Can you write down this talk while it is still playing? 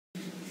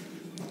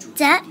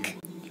Duck,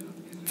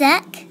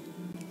 duck,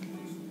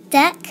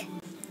 duck,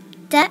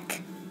 duck.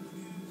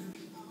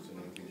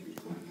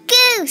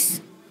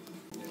 Goose!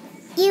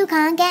 You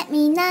can't get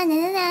me, na na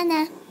na na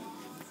na.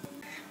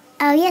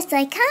 Oh yes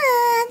I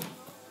can.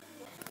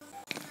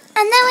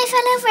 And now I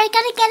fell over, I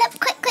gotta get up,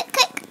 quick, quick,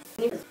 quick.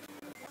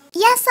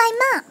 Yes, I'm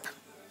up.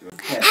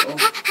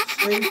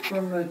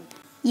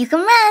 You can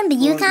run, but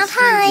you can't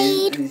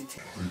hide.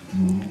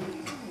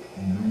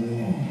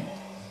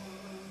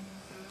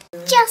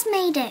 Just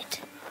made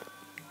it.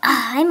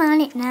 I'm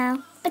on it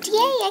now. But yay,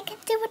 I can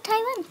do what I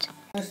want.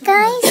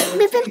 Guys,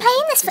 we've been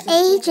playing this for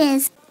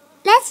ages.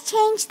 Let's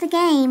change the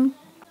game.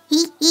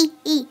 Hee hee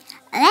hee.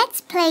 Let's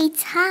play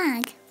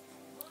tag.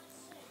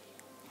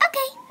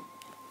 Okay.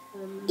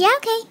 Yeah,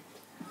 okay.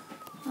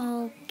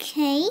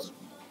 Okay.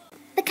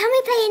 But can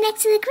we play it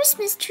next to the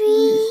Christmas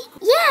tree?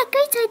 Yeah,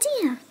 great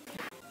idea.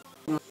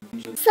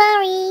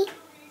 Sorry.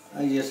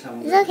 It's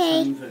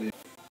okay.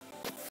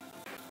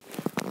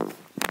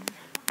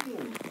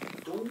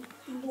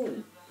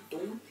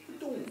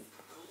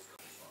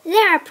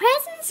 There are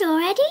presents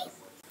already?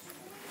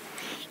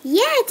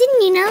 Yeah,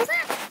 didn't you know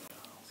that?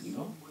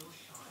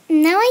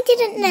 No, I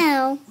didn't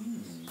know.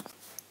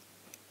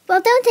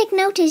 Well, don't take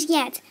notice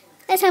yet.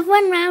 Let's have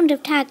one round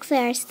of tag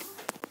first.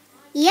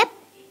 Yep.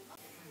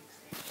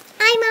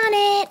 I'm on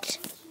it.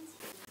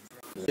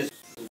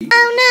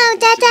 Oh no,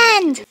 dead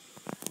end.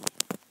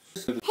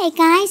 Hey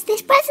guys,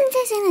 this present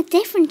is in a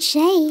different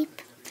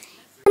shape.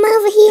 Come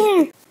over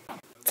here.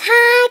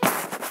 Tag.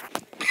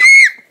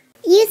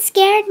 You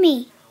scared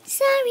me.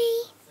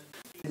 Sorry.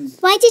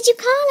 Why did you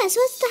call us?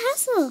 What's the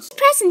hassle? This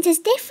present is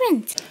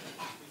different.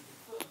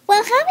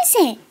 Well, how is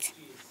it?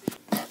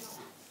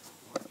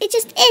 It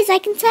just is, I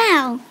can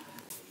tell.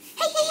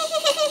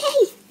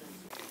 Hey.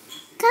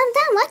 Calm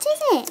down, what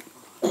is it?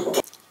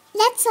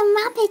 Let's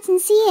unwrap it and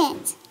see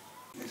it.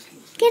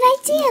 Good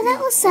idea, that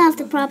will solve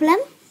the problem.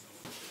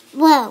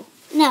 Whoa,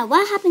 no,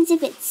 what happens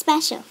if it's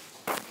special?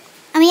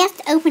 And we have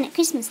to open it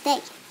Christmas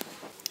Day.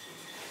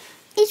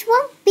 It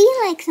won't be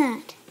like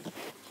that.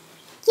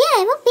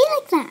 Yeah, it won't be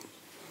like that.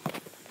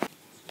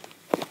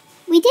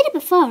 We did it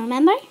before,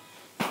 remember?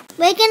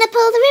 We're gonna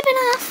pull the ribbon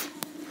off.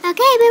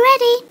 Okay, we're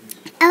ready.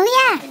 Oh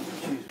yeah.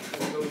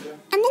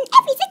 And then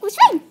everything was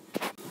fine.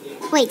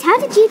 Wait, how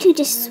did you two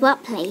just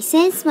swap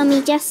places when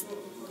we just...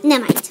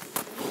 Never mind.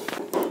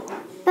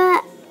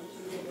 But,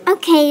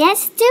 okay,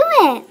 let's do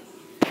it.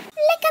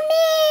 Look at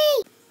me.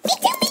 Me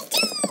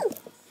too.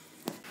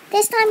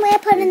 This time we're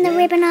pulling the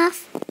ribbon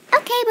off.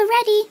 Okay, we're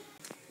ready.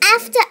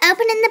 After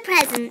opening the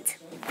present.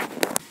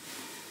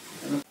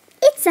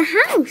 It's a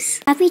house.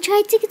 Have we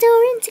tried to get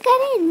in to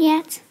get in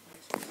yet?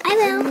 I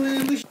will.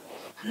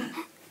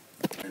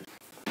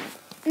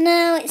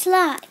 No, it's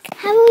locked.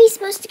 How are we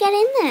supposed to get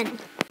in then?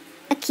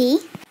 A key?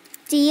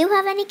 Do you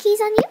have any keys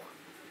on you?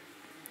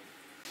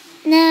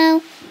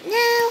 No.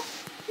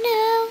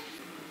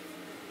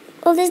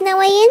 Well, there's no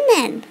way in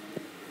then.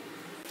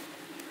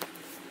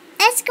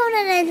 Let's go on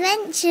an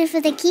adventure for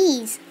the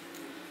keys.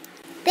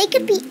 They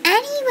could be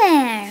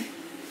anywhere.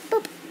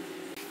 Boop.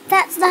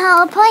 That's the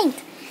whole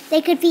point.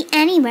 They could be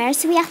anywhere,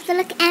 so we have to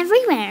look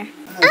everywhere.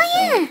 Oh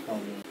yeah!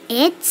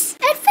 It's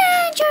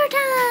adventure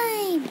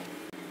time!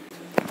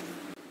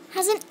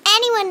 Hasn't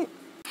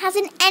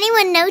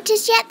anyone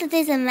noticed yet that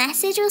there's a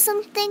message or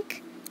something?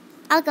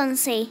 I'll go and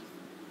see.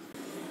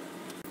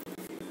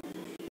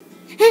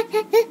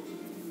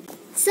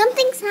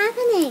 Something's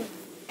happening.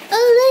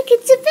 Oh look,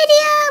 it's a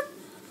video!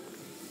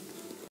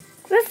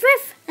 Ruff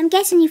ruff, I'm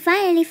guessing you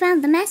finally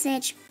found the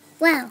message.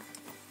 Well,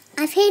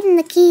 I've hidden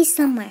the keys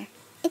somewhere.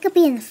 It could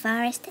be in the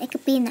forest, it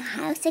could be in the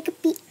house, it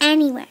could be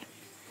anywhere.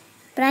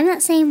 But I'm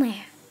not saying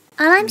where.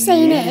 All I'm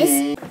saying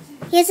is,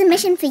 here's a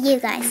mission for you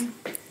guys.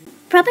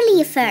 Probably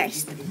you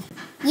first.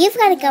 You've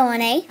got to go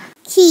on a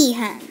key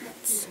hunt.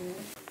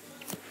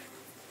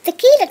 The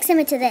key looks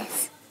similar to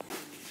this.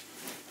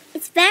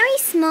 It's very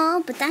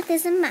small, but that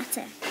doesn't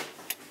matter.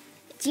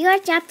 It's your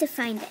job to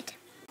find it.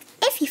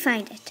 If you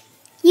find it,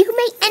 you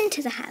may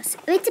enter the house.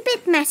 It's a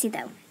bit messy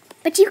though,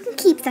 but you can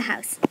keep the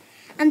house.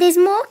 And there's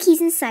more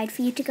keys inside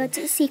for you to go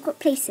to the secret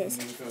places.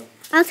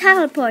 I'll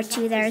teleport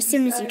you there as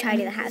soon as you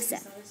tidy the house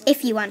up,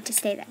 if you want to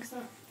stay there.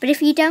 But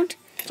if you don't,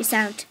 just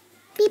sound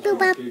beep boop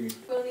bop.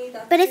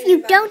 But if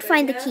you don't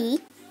find the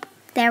key,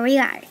 there we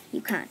are.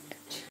 You can't.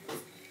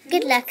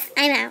 Good luck.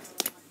 I'm out.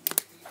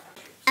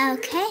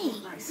 Okay.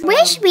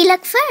 Where should we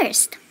look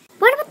first?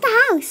 What about the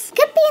house?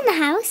 Could be in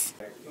the house.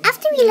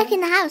 After we look in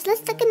the house,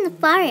 let's look in the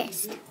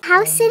forest.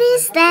 House it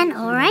is then,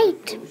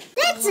 alright.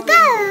 Let's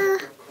go!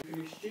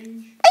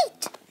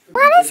 Wait!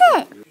 What is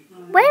it?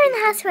 We're in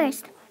the house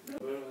first.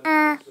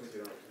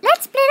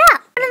 Let's split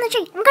up. I'm going on the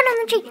tree. I'm going on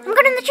the tree. I'm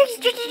going on the tree.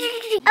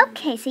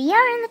 Okay, so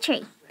you're in the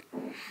tree.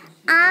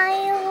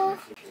 I'll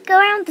go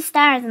around the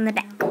stars on the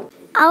deck.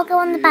 I'll go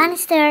on the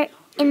banister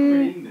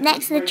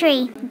next to the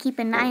tree and keep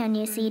an eye on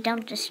you so you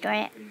don't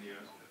destroy it.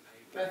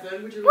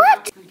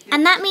 What?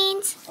 And that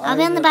means I'll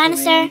be on the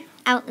banister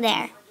out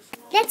there.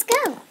 Let's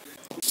go.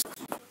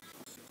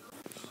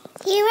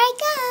 Here I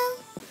go.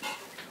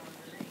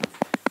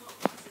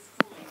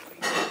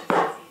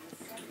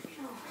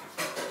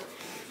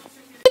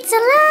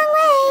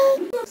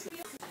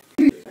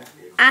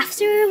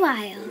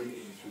 while.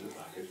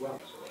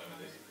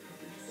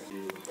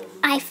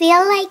 I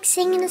feel like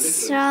singing a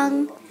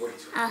song.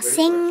 I'll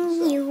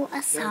sing you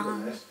a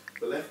song.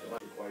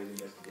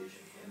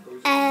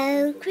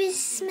 Oh,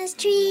 Christmas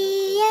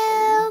tree,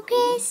 oh,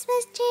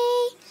 Christmas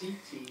tree.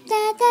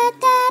 Da da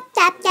da,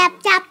 tap tap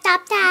tap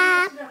tap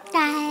tap.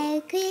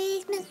 Oh,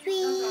 Christmas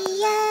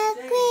tree, oh,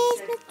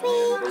 Christmas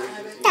tree.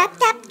 Tap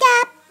tap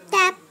tap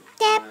tap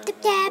tap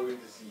tap tap.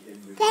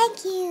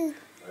 Thank you,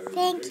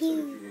 thank you.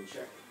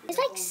 It's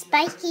like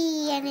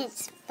spiky and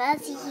it's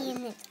fuzzy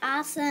and it's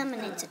awesome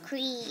and it's a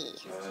tree.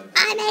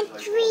 I'm a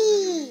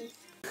tree.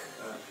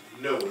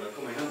 No, when I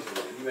put my hands on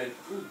it, you went,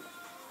 ooh.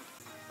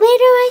 Where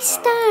do I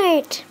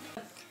start?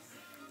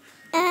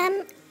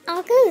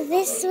 I'll go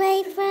this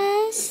way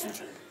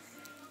first.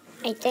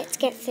 Right, let's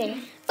get through.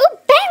 Oh,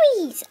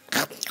 berries!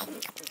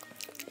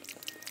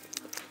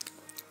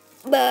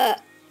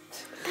 But,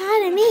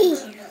 pardon me.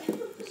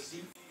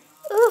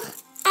 Ooh,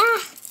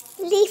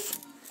 leaf.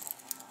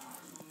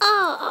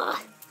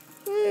 Ah,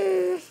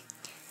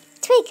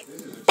 twig,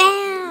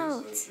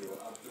 bounce.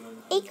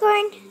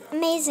 Acorn,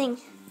 amazing.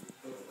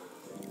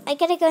 I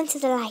gotta go into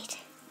the light.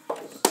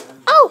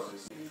 Oh,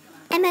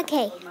 I'm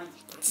okay.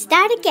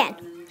 Start again.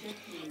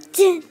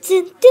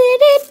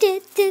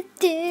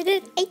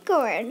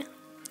 Acorn.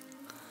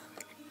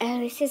 Oh,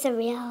 this is a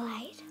real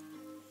light.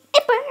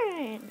 It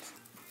burns.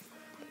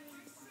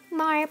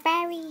 More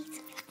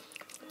berries.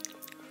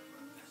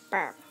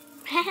 Burp.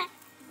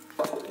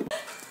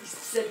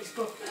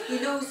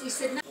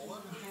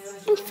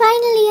 I'm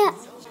finally up.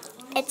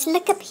 Let's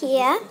look up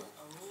here.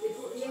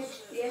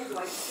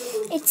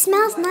 It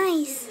smells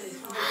nice.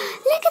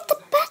 Look at the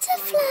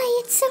butterfly.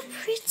 It's so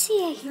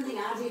pretty.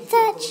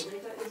 Touch.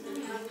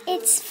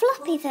 It's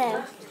floppy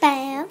though.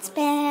 Bounce,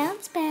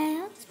 bounce,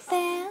 bounce,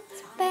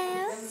 bounce,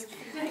 bounce.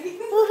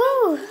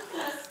 Woohoo!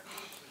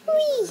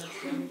 Whee!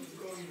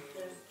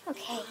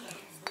 Okay.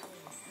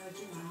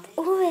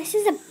 Oh, this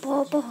is a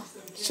bauble.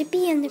 Should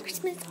be in the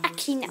Christmas.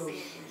 Actually, no.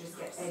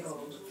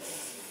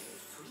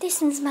 This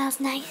one smells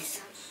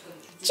nice.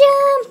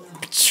 Jump!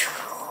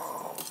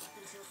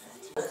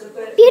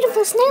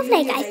 Beautiful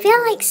snowflake. I feel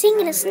like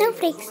singing a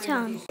snowflake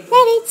song.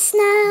 Let it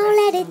snow,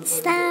 let it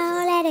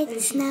snow, let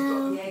it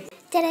snow.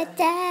 Da da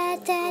da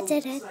da da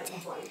da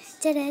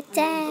da da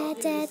da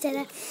da da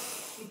da.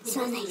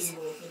 So nice.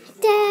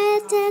 Da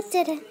da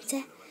da da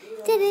da.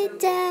 Da da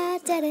da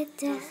da da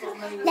da.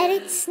 Let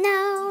it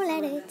snow,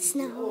 let it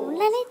snow,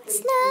 let it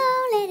snow,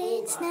 let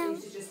it snow.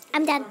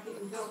 I'm done.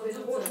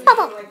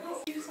 Bubble.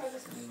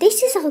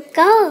 This is all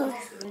gold.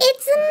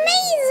 It's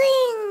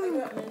amazing.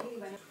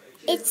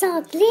 It's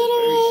all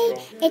glittery.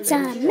 It's all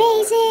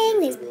amazing.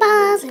 There's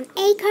balls and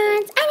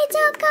acorns, and it's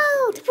all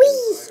gold.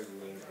 Whee!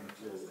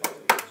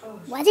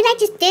 What did I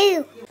just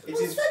do?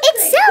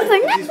 It's silver,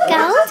 not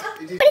gold,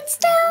 but it's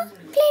still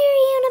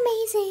glittery and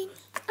amazing.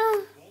 Oh,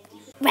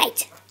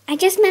 right. I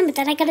just remembered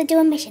that I gotta do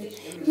a mission.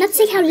 Not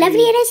see how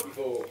lovely it is?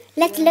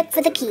 Let's look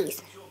for the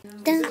keys.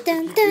 Dun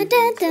dun dun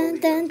dun dun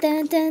dun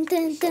dun dun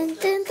dun dun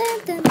dun dun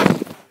dun.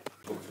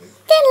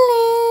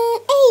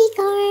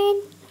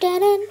 Acorn.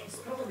 Dun.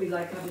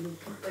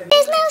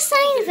 There's no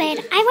sign of it.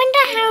 I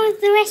wonder how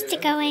the rest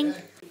are going.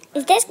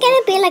 Is this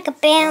gonna be like a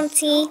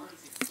bouncy?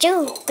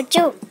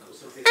 Bajoo.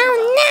 Oh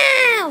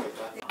no!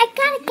 I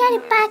gotta get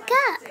it back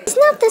up. It's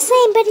not the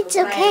same, but it's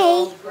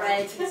okay.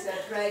 I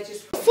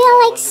feel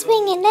like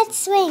swinging. Let's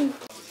swing.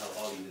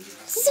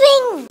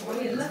 Swing!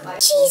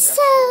 She's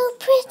so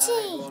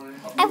pretty.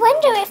 I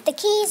wonder if the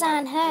key's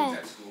on her.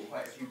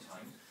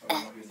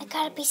 I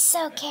gotta be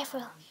so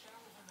careful.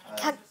 I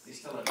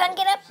can't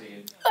get up,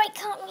 or I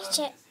can't reach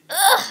it.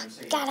 Ugh,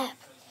 got up.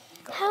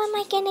 How am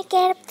I gonna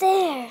get up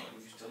there?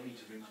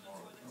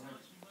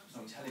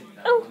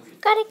 Oh,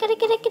 got it.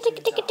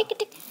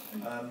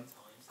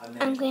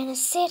 I'm gonna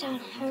sit on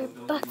her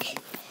book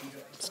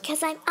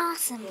because I'm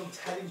awesome.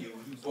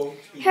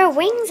 Her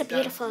wings are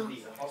beautiful,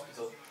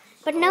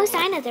 but no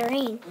sign of the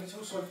rain.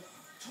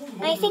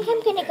 I think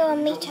I'm gonna go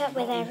and meet up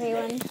with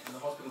everyone.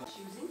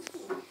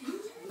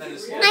 I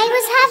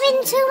was having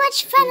too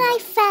much fun, I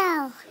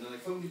fell.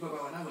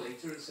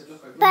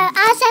 But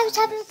as I was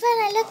having fun,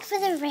 I looked for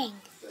the ring.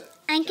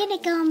 I'm gonna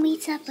go and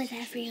meet up with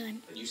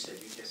everyone.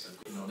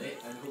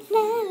 La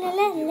la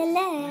la la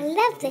la,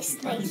 love this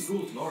place.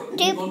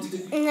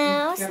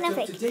 No,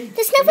 snowflake.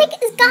 The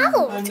snowflake is gold.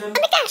 Oh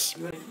my gosh.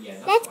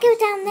 Let's go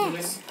down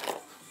there.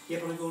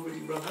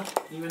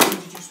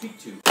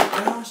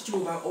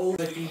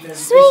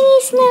 Swingy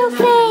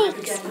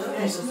snowflakes.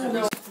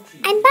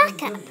 I'm back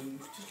up.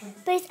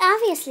 But it's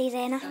obviously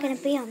they're not going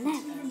to be on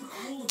there.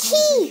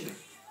 Key!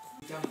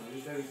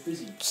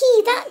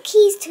 That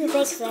key's too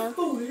big though.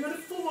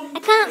 I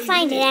can't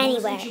find it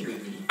anywhere.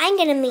 I'm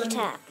going to meet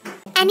up.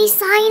 Any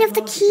sign of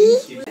the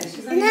key?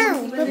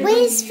 No, but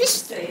where's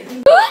Fish? A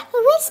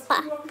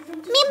whisper.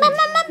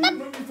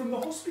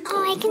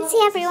 Oh, I can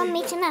see everyone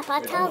meeting up.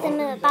 I'll tell them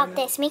about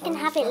this. We can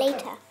have it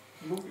later.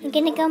 I'm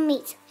going to go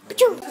meet.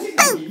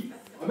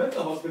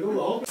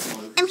 Oh!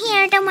 I'm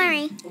here, don't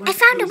worry. I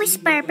found a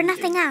whisper, but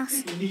nothing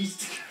else.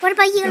 What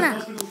about you,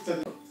 love?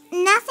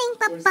 Nothing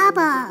but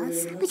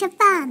bubbles, which are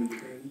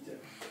fun.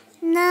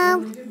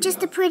 No,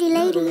 just a pretty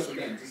lady.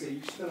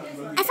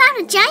 I found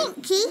a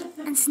giant key,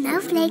 and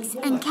snowflakes,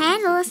 and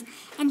candles,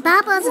 and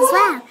bubbles as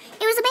well.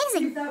 It was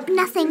amazing.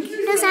 Nothing,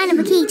 no sign of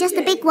a key, just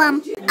a big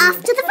one.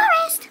 Off to the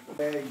forest.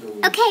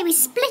 Okay, we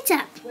split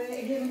up.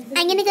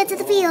 I'm gonna go to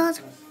the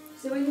field.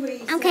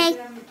 Okay,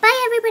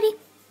 bye everybody.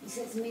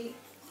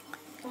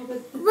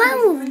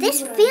 Whoa,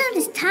 this field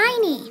is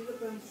tiny.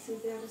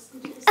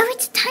 Oh,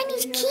 it's a tiny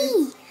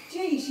key.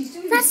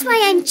 That's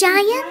why I'm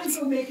giant.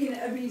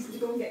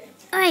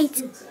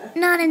 Alright,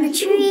 not in the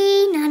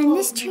tree, not in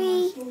this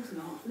tree,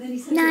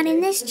 not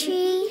in this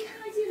tree.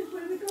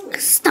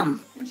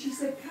 Stump.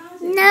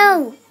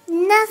 No,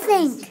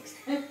 nothing.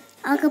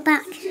 I'll go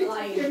back.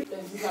 Ow.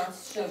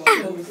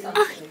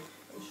 Oh.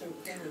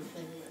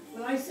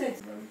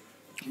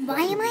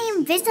 Why am I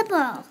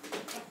invisible?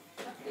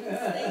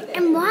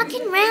 I'm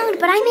walking around,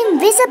 but I'm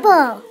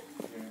invisible.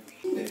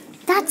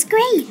 That's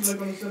great.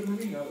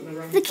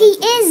 The key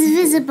is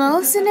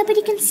visible, so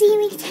nobody can see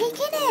me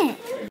taking it.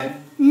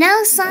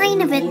 No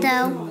sign of it,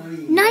 though.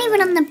 Not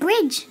even on the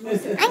bridge.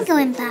 I'm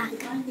going back.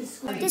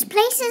 This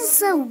place is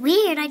so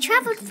weird. I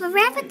traveled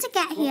forever to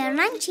get here,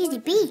 and I'm Cheesy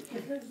B.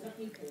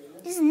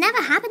 This has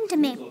never happened to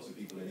me.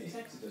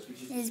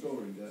 It's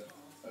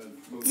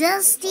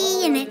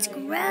dusty, and it's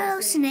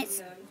gross, and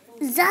it's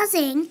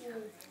zuzzing,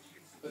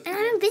 and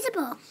I'm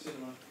invisible.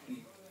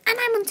 And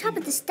I'm on top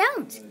of the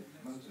stones.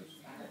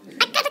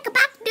 I gotta go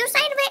back, no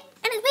sign of it,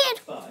 and it's weird.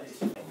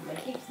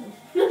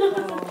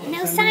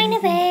 No sign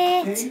of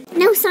it.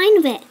 No sign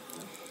of it.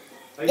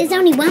 There's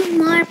only one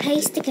more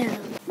place to go.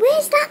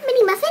 Where's that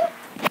mini muffin?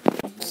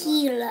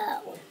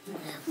 Kilo.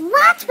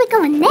 What? We're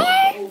going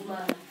there?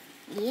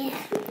 Yeah.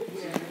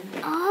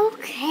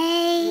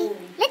 Okay.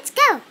 Let's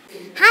go.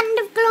 Hand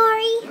of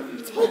glory,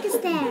 take us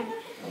there.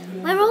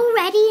 We're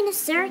already in a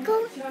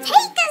circle.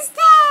 Take us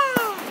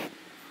there.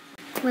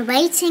 We're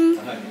waiting.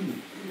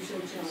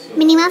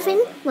 Mini Muffin,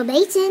 we're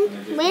waiting.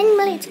 When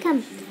will it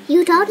come?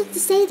 You told us to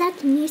say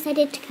that and you said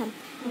it to come.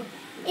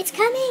 It's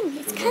coming.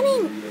 It's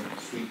coming.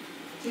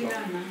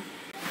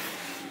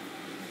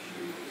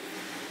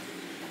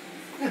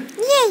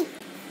 Yay!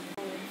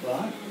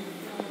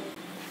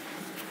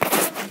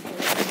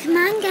 Come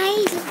on,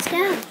 guys, let's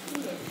go.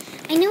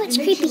 I know it's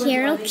creepy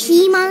here,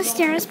 key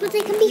monsters, but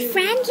they can be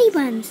friendly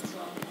ones.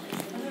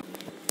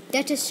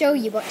 Let us show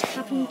you what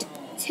happened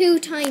 2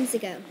 times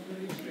ago.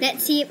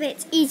 Let's see if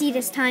it's easy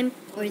this time,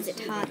 or is it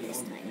hard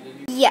this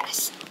time?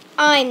 Yes,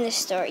 I'm the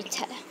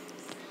storyteller.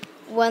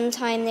 One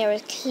time there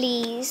were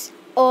keys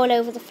all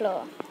over the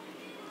floor.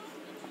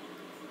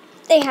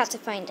 They had to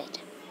find it.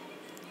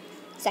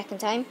 Second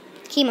time,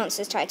 key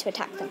monsters tried to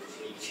attack them.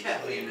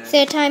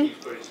 Third time,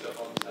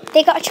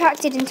 they got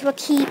attracted into a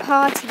key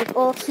party with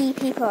all key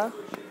people.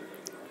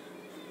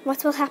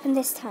 What will happen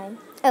this time?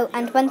 Oh,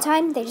 and one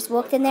time they just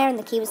walked in there and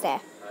the key was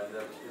there.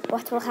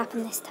 What will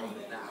happen this time?